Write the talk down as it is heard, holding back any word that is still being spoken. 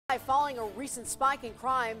Following a recent spike in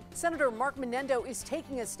crime, Senator Mark Manendo is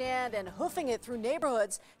taking a stand and hoofing it through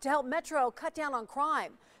neighborhoods to help Metro cut down on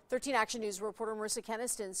crime. 13 Action News reporter Marissa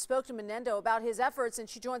Keniston spoke to Manendo about his efforts, and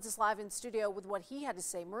she joins us live in studio with what he had to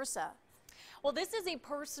say. Marissa. Well, this is a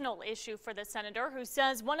personal issue for the senator, who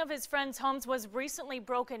says one of his friend's homes was recently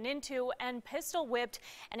broken into and pistol whipped,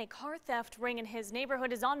 and a car theft ring in his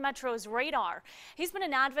neighborhood is on Metro's radar. He's been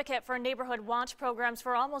an advocate for neighborhood watch programs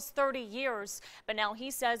for almost 30 years, but now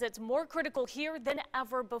he says it's more critical here than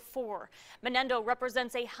ever before. Manendo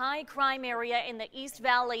represents a high crime area in the East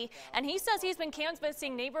Valley, and he says he's been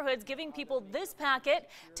canvassing neighborhoods, giving people this packet,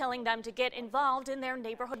 telling them to get involved in their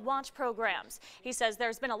neighborhood watch programs. He says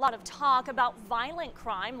there's been a lot of talk about violent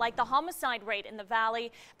crime like the homicide rate in the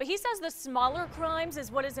valley, but he says the smaller crimes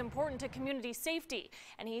is what is important to community safety,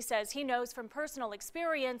 and he says he knows from personal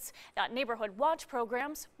experience that neighborhood watch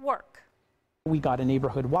programs work. We got a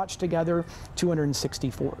neighborhood watch together,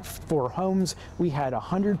 264 homes. We had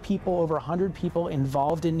 100 people, over 100 people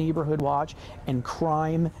involved in neighborhood watch, and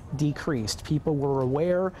crime decreased. People were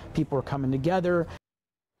aware, people were coming together.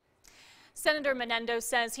 Senator Manendo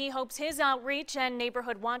says he hopes his outreach and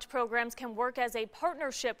neighborhood watch programs can work as a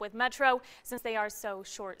partnership with Metro since they are so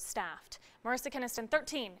short-staffed. Marissa Keniston,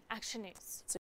 13 Action News.